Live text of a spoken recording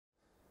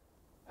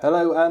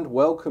Hello and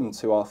welcome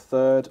to our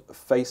third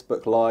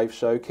Facebook Live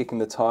show, Kicking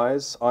the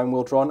Tyres. I'm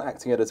Will Dron,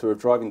 acting editor of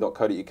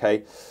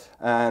driving.co.uk,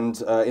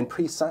 and in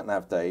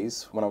pre-sat-nav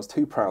days, when I was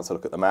too proud to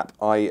look at the map,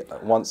 I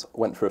once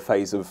went through a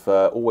phase of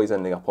always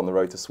ending up on the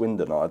road to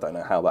Swindon. I don't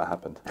know how that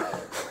happened.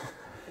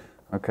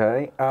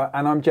 Okay,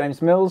 and I'm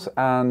James Mills,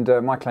 and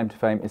my claim to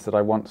fame is that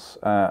I once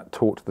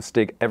taught the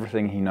Stig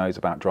everything he knows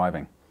about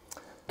driving.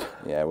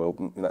 Yeah,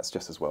 well, that's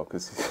just as well,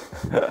 because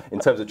in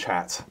terms of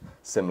chat,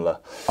 similar.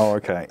 Oh,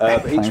 okay.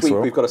 But each Thanks, week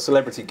Will. we've got a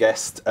celebrity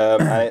guest,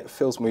 and it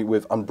fills me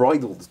with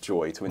unbridled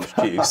joy to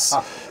introduce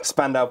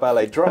Spandau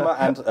Ballet drummer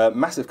and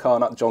massive car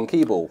nut John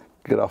Keeble.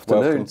 Good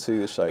afternoon. Welcome to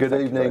the show. Good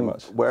Thank you very evening,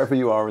 much. wherever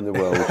you are in the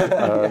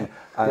world.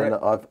 And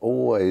I've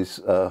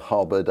always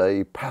harboured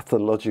a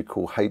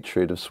pathological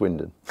hatred of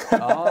Swindon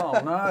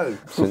Oh, no.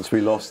 since we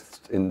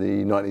lost in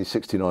the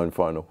 1969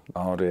 final.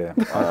 Oh, dear.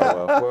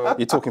 Oh, well,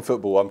 you're talking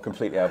football, I'm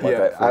completely out of my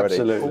depth already.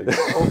 Absolutely. It's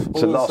a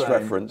All the last same,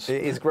 reference.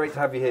 It is great to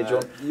have you here,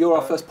 John. You're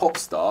our first pop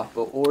star,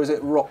 or is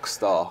it rock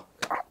star?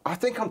 I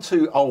think I'm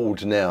too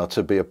old now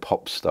to be a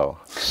pop star.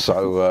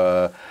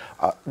 So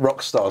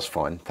rock star's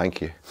fine,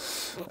 thank you.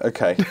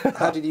 Okay.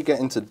 How did you get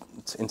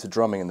into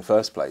drumming in the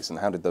first place, and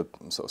how did the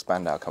sort of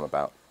Spandau come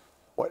about?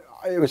 Well,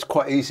 it was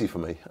quite easy for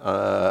me.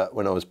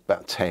 When I was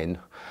about 10,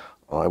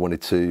 I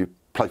wanted to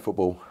play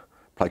football,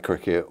 play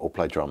cricket or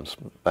play drums.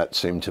 That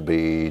seemed to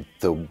be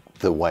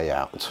the way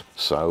out.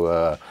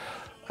 So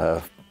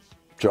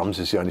drums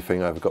is the only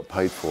thing I ever got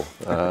paid for.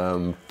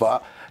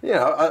 But you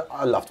know,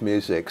 I loved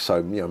music, so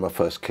you know, my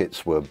first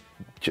kits were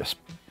just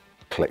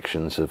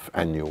collections of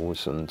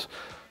annuals and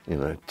you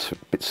know,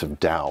 bits of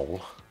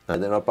dowel.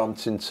 And then I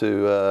bumped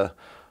into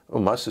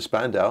most of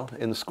Spandau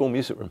in the school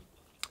music room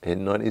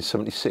in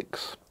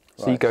 1976.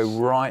 So you go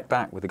right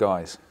back with the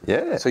guys?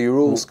 Yeah. So you're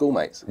all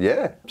schoolmates?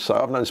 Yeah. So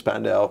I've known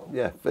Spandau,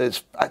 yeah,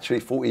 it's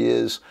actually 40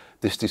 years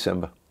this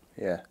December.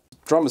 Yeah.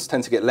 Drummers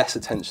tend to get less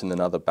attention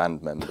than other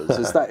band members.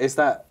 Is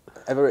that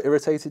ever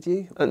irritated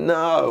you?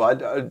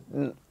 No,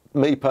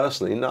 me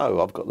personally,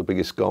 no. I've got the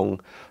biggest gong.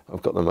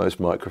 I've got the most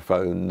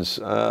microphones.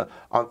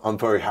 I'm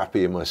very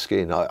happy in my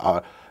skin.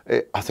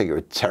 I think it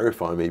would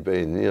terrify me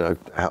being, you know,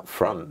 out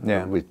front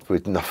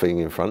with nothing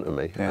in front of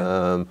me.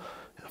 Yeah.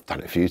 I've done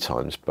it a few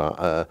times,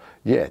 but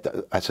yeah,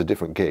 that's a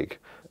different gig.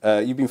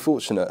 You've been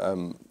fortunate,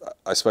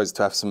 I suppose,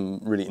 to have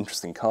some really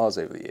interesting cars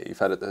over the year. You've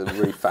had a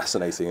really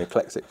fascinating,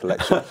 eclectic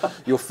collection.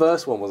 Your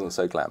first one wasn't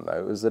so glam, though.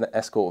 It was an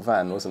escort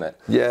van, wasn't it?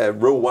 Yeah,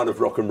 rule one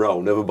of rock and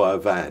roll, never buy a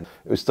van.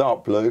 It was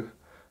dark blue,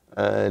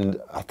 and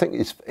I think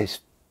it's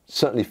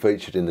certainly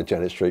featured in the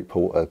Janet Street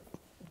Porter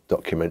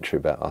documentary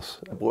about us.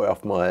 I bought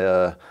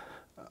it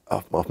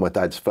off my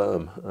dad's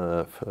firm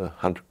for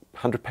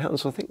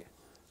 £100, I think.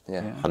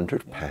 Yeah.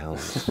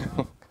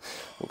 £100.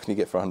 What can you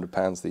get for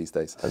 £100 these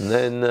days? And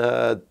then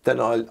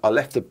I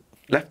left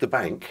the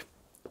bank,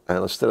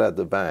 and I still had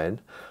the van,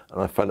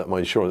 and I phoned up my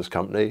insurance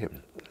company.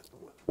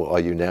 What are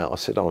you now? I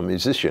said, I'm a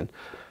musician.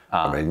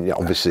 I mean, yeah,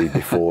 obviously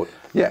before,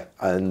 yeah.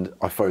 And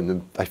I phoned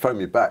them. They phoned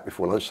me back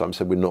before lunchtime and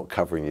said, we're not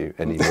covering you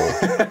anymore.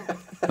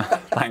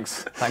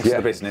 Thanks for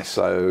the business.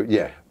 So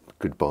yeah,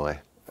 goodbye.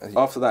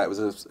 After that, it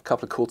was a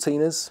couple of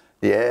Cortinas.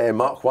 Yeah,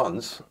 Mark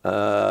 1s.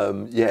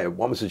 Yeah,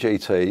 one was a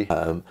GT.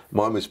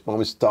 Mine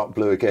was dark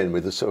blue again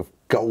with a sort of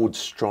gold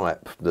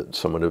stripe that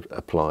someone had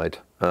applied.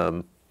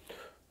 The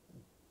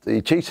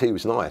GT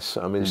was nice.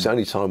 I mean, it's the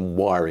only time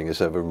wiring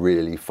has ever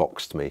really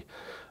foxed me,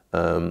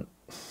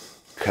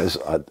 because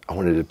I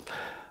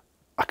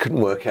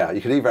couldn't work out.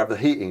 You could either have the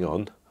heating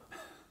on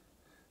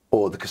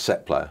or the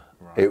cassette player.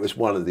 Right. It was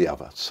one or the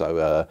other.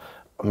 So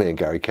me and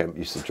Gary Kemp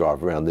used to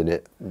drive around in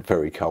it,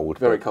 very cold.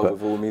 Very cold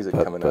with all the music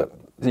coming up.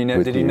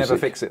 Did you never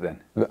fix it then?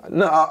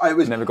 No, I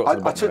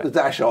took the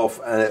dash off,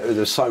 and there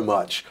was so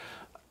much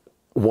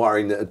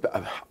wiring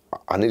that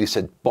I nearly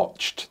said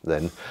botched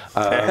then.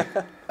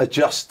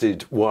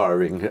 Adjusted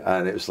wiring,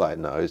 and it was like,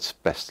 no, it's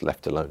best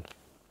left alone.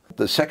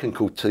 The second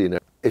Cortina,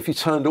 if you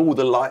turned all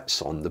the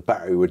lights on, the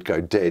battery would go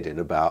dead in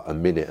about a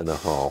minute and a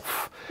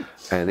half,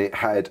 and it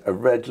had a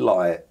red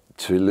light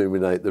to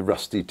illuminate the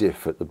rusty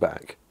diff at the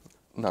back.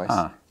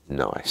 Nice.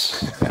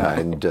 Nice.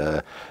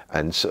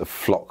 And sort of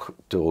flock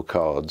door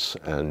cards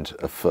and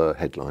a fur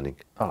headlining.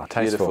 Oh,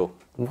 tasteful. Beautiful.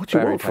 What do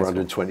you want for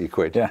 120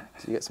 quid? Yeah.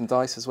 So you get some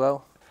dice as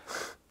well?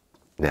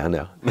 Now.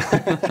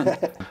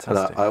 And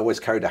I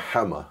always carried a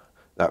hammer.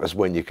 That was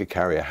when you could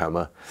carry a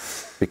hammer,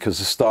 because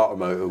the starter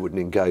motor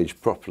wouldn't engage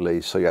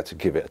properly, so you had to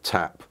give it a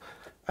tap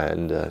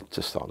and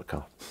to start the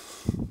car.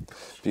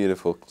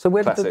 Beautiful. So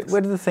where did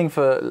the thing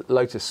for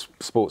Lotus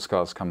sports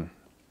cars come?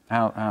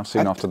 How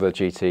soon after the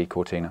GT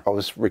Cortina? I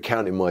was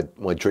recounting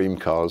my dream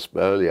cars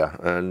earlier,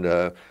 and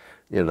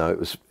you know, it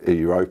was a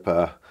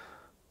Europa,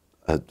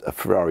 a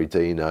Ferrari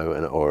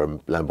Dino, or a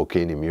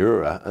Lamborghini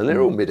Miura, and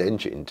they're all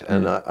mid-engined.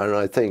 And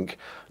I think,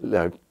 you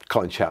know,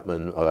 Colin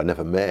Chapman, who I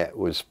never met,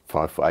 was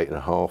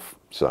 5'8.5",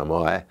 so am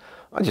I.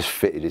 I just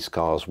fitted his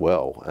cars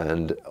well,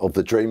 and of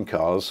the dream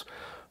cars,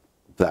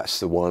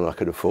 that's the one I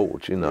could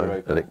afford, you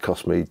know, and it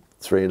cost me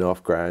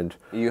 £3.5 grand.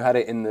 You had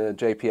it in the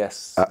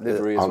JPS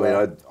livery as well?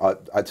 I mean, I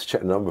had to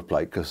check the number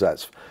plate, because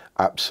that's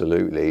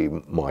absolutely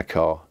my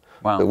car.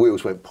 Wow. The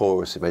wheels went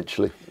porous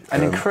eventually.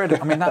 An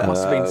incredible. I mean, that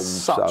must have been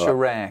such a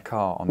rare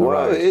car on the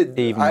road,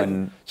 even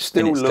when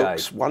still in its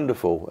looks day.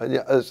 wonderful. And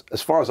yeah,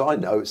 as far as I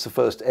know, it's the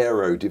first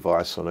aero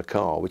device on a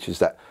car, which is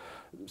that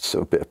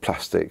sort of bit of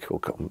plastic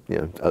or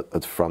at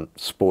the front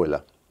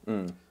spoiler.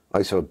 I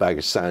used to have a bag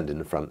of sand in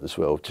the front as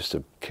well, just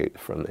to keep the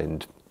front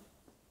end.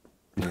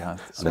 Yeah,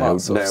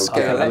 Smart sort of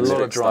I think a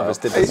lot of drivers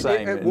did the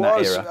same It in that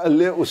was era. a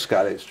little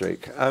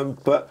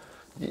scalextric, but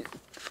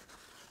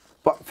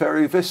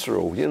very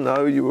visceral. You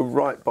know, you were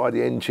right by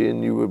the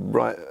engine. You were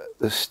right.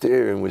 The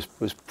steering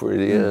was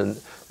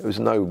brilliant. There was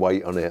no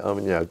weight on it. I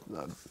mean,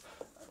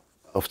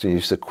 often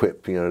used to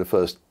quip. The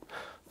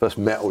first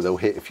metal they'll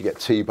hit if you get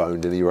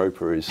T-boned in the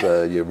Europa is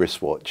your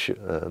wristwatch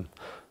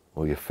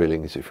or your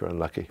fillings if you're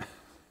unlucky.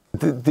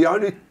 The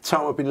only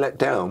time I've been let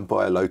down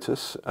by a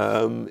Lotus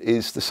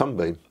is the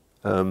Sunbeam.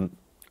 I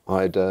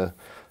had a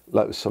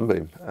Lotus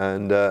Sunbeam,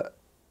 and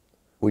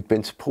we'd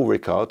been to Paul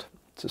Ricard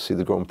to see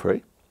the Grand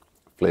Prix,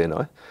 Flea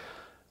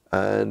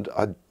and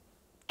I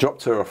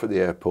dropped her off at the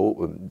airport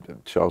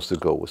with Charles de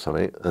Gaulle or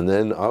something, and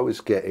then I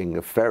was getting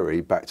a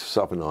ferry back to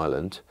Southern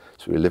Ireland,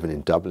 so we were living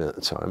in Dublin at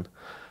the time,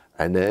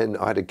 and then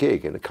I had a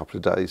gig in a couple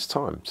of days'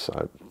 time,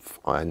 so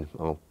fine,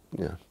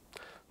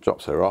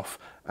 dropped her off,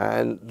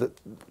 and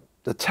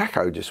the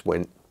tacho just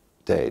went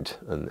dead,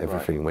 and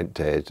everything went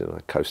dead, and I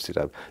coasted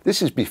over.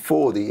 This is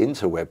before the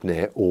interweb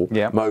net or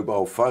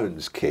mobile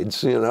phones,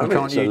 kids. You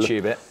can't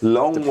YouTube it.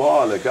 Long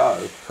while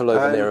ago. Pull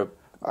over near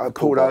I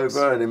pulled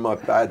over, and in my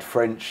bad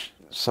French,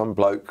 some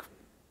bloke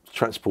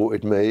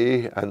transported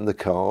me and the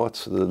car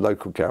to the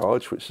local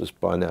garage, which was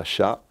by now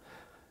shut,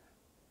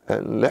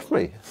 and left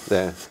me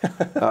there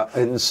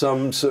in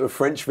some sort of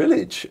French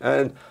village.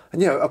 And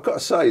I've got to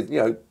say,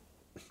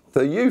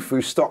 the youth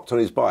who stopped on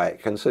his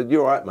bike and said,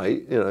 "You're right,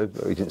 mate."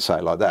 He didn't say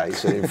it like that. He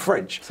said it in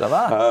French. Ça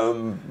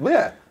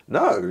va?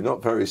 No,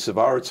 not very ça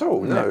va at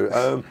all.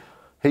 No.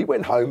 He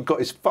went home, got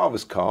his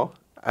father's car,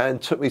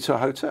 and took me to a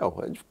hotel.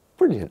 It was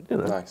brilliant.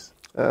 Nice.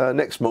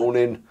 Next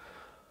morning,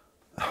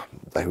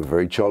 they were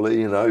very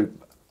jolly.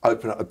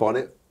 Opened up the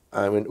bonnet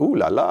and went, "Ooh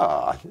la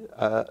la!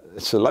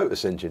 It's a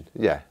Lotus engine."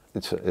 Yeah,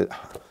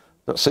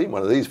 not seen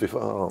one of these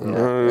before. Oh,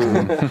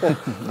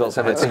 Lots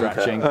of head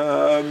scratching.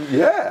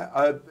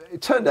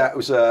 It turned out it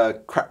was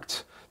a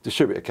cracked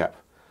distributor cap,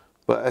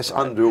 but it's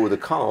under all the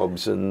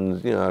carbs,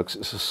 and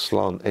it's a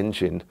slant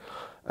engine.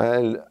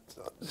 And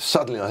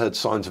suddenly I heard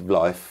signs of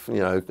life.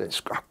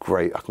 It's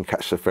great. I can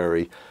catch the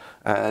ferry,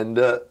 and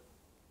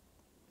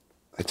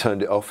they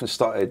turned it off and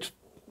started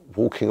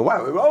walking away.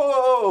 Whoa,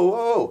 whoa,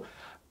 whoa.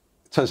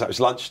 Turns out it was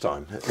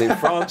lunchtime. In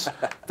France,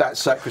 that's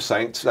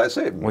sacrosanct. That's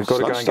it. We've got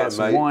to go and get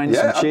some wine,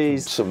 some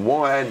cheese. Some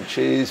wine,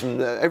 cheese,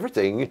 and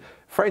everything.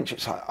 French,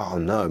 it's like, oh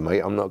no,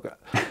 mate, I'm not going.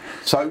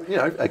 So,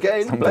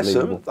 again, bless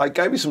them. They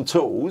gave me some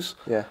tools,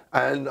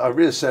 and I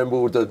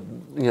reassembled the,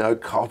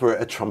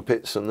 carburetor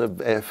trumpets and the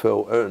air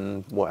filter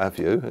and what have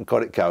you, and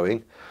got it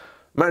going.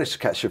 Managed to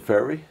catch a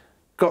ferry,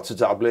 got to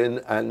Dublin,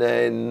 and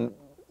then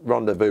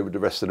rendezvous with the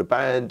rest of the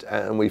band,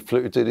 and we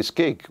flew to do this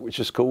gig, which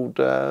is called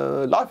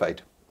Live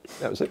Aid.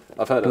 That was it.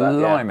 I've heard of that.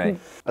 Blimey.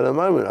 At the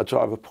moment, I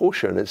drive a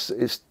Porsche, and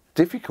it's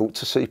difficult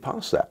to see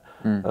past that.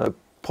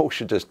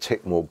 Porsche does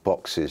tick more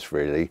boxes,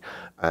 really,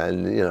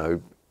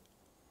 and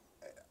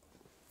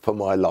for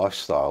my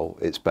lifestyle,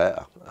 it's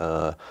better.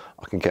 I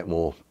can get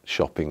more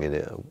shopping in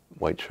it at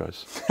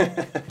Waitrose.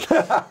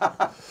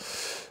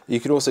 You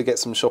could also get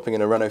some shopping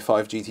in a Renault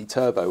 5 GT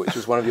Turbo, which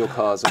was one of your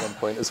cars at one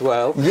point as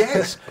well.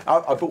 Yes,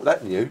 I bought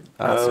that new.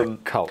 That's a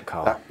cult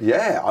car.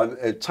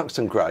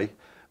 Tungsten grey.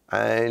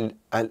 And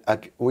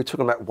we were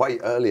talking about weight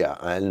earlier,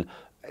 and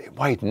it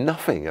weighed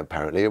nothing,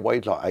 apparently. It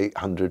weighed like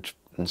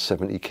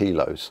 870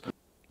 kilos.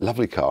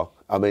 Lovely car.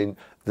 I mean,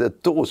 the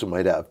doors were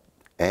made out of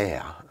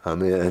air. I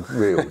mean, a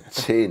real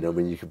tin. I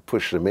mean, you could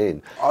push them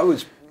in. I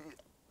was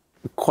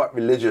quite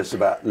religious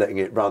about letting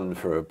it run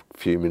for a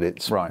few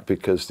minutes,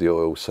 because the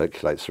oil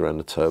circulates around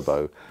the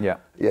turbo. Yeah.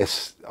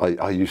 Yes,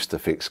 I used to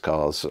fix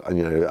cars.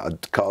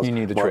 Cars. You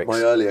knew the tricks. My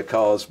earlier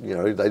cars,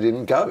 they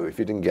didn't go. If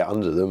you didn't get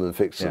under them and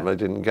fix them, they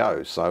didn't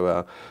go.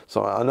 So,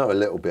 so I know a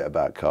little bit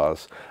about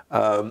cars.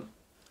 I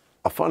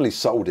finally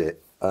sold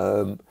it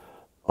on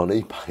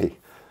eBay,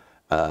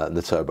 and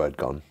the turbo had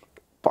gone.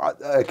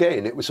 But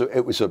again, it was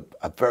a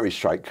very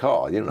straight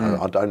car.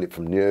 I'd owned it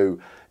from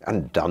new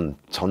and done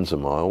tons of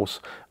miles,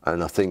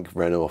 and I think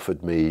Renault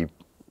offered me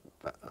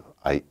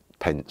 8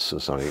 pence or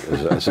something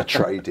as a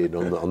trade-in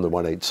on the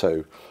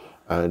 182,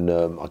 and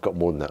I got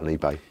more than that on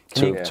eBay.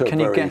 Can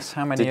you guess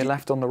how many are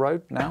left on the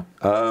road now?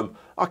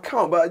 I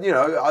can't, but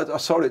I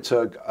sold it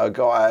to a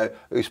guy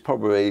who's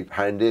probably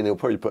hand in. He'll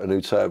probably put a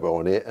new turbo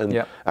on it,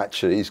 and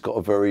actually he's got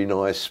a very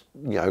nice,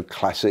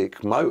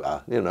 classic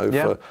motor.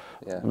 Well,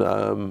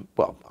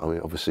 I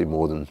mean, obviously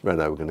more than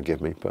Renault were going to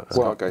give me, but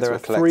there are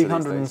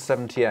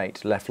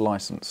 378 left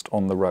licensed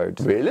on the road.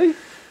 Really?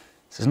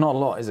 So it's not a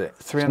lot, is it?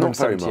 378.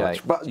 Not very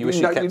much, but you wish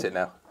you kept it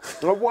now.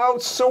 Well,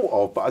 sort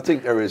of, but I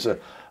think there is a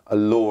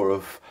law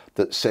of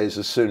that says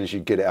as soon as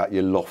you get it out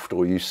your loft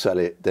or you sell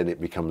it, then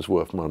it becomes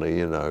worth money,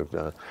 you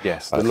know.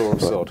 Yes, the law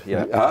of sod,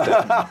 yeah.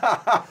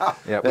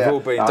 Yeah, we've all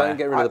been Don't there.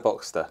 get rid of the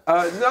Boxster.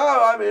 No,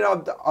 I mean,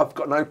 I've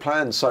got no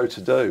plans so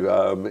to do.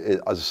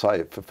 As I say,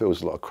 it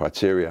fulfills a lot of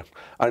criteria.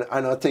 And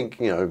I think,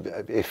 you know,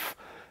 if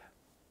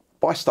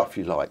buy stuff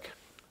you like,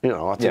 you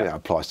know, I think that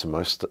applies to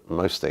most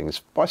things.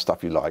 Buy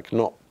stuff you like,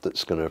 not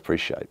that's going to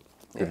appreciate.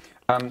 Yeah.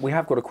 We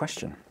have got a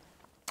question.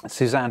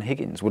 Suzanne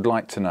Higgins would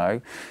like to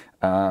know,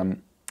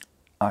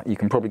 you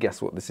can probably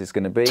guess what this is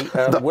going to be.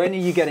 When are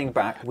you getting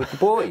back with the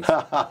boys?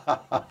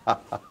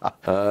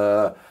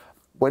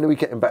 When are we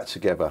getting back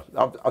together?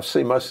 I've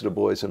seen most of the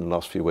boys in the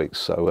last few weeks,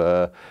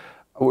 so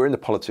we're in the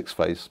politics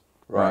phase.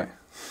 Right.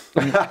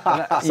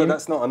 So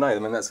that's not a no. I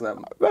mean, that's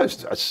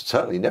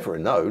certainly never a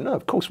no. No,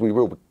 of course we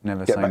will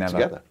get back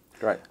together.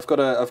 Great.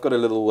 I've got a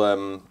little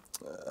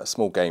a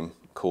small game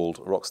called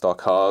Rockstar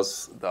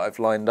Cars that I've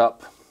lined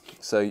up.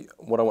 So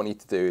what I want you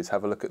to do is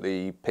have a look at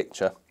the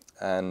picture,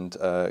 and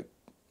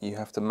you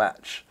have to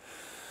match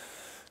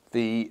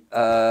the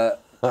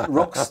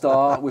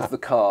Rockstar with the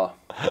car.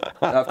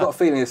 Now, I've got a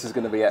feeling this is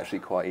going to be actually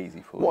quite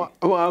easy for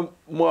you.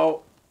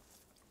 Well,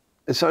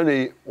 it's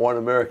only one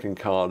American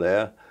car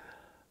there,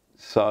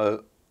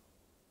 so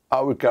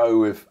I would go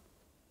with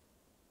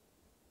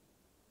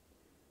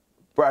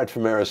Brad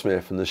from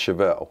Aerosmith and the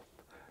Chevelle.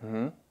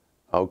 Mm-hmm.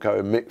 I'll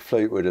go with Mick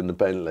Fleetwood and the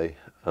Bentley,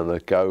 and I'll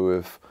go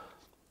with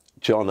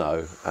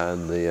Jono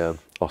and the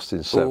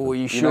Austin 7. Oh, are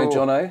you sure? You know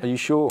Jono? Are you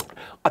sure?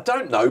 I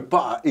don't know,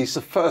 but he's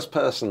the first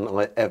person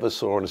I ever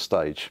saw on a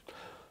stage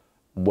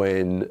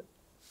when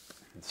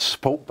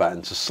support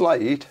band to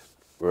Slade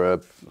were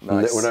a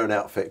little-known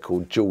outfit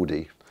called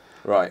Geordie.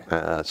 Right.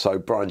 So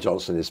Brian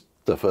Johnson is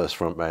the first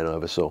front man I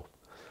ever saw.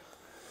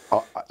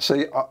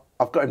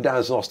 I've got him down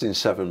as an Austin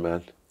 7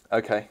 man.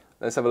 Okay,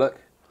 let's have a look.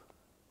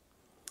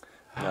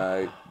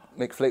 No,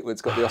 Mick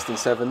Fleetwood's got the Austin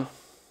 7.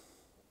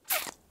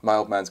 My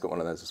old man's got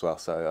one of those as well,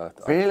 so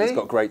really? He's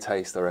got great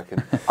taste, I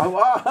reckon.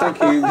 Oh, Thank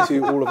you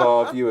to all of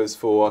our viewers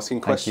for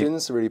asking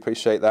questions. I really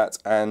appreciate that.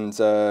 And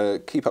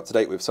keep up to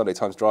date with Sunday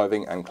Times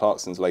Driving and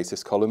Clarkson's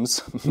latest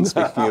columns,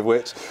 speaking of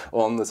which,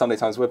 on the Sunday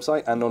Times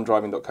website and on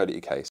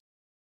driving.co.uk.